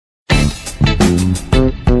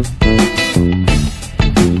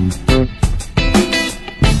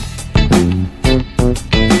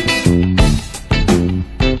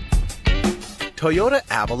Toyota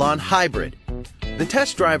Avalon Hybrid. The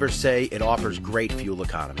test drivers say it offers great fuel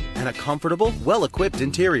economy and a comfortable, well-equipped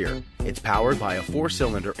interior. It's powered by a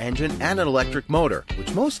 4-cylinder engine and an electric motor,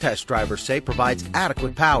 which most test drivers say provides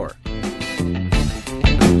adequate power.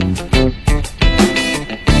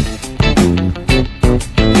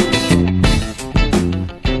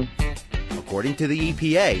 According to the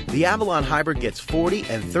EPA, the Avalon Hybrid gets 40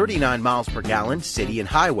 and 39 miles per gallon city and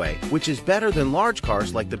highway, which is better than large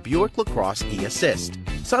cars like the Buick LaCrosse e-Assist.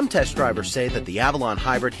 Some test drivers say that the Avalon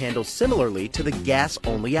Hybrid handles similarly to the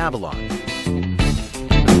gas-only Avalon.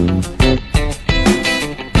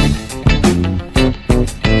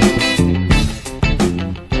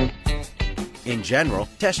 In general,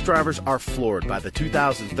 test drivers are floored by the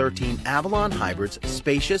 2013 Avalon Hybrid's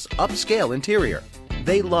spacious, upscale interior.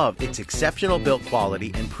 They love its exceptional build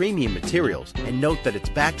quality and premium materials, and note that its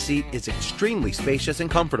back seat is extremely spacious and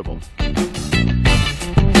comfortable.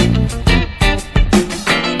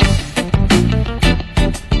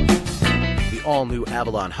 The all-new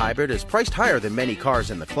Avalon Hybrid is priced higher than many cars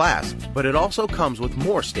in the class, but it also comes with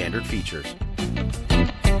more standard features.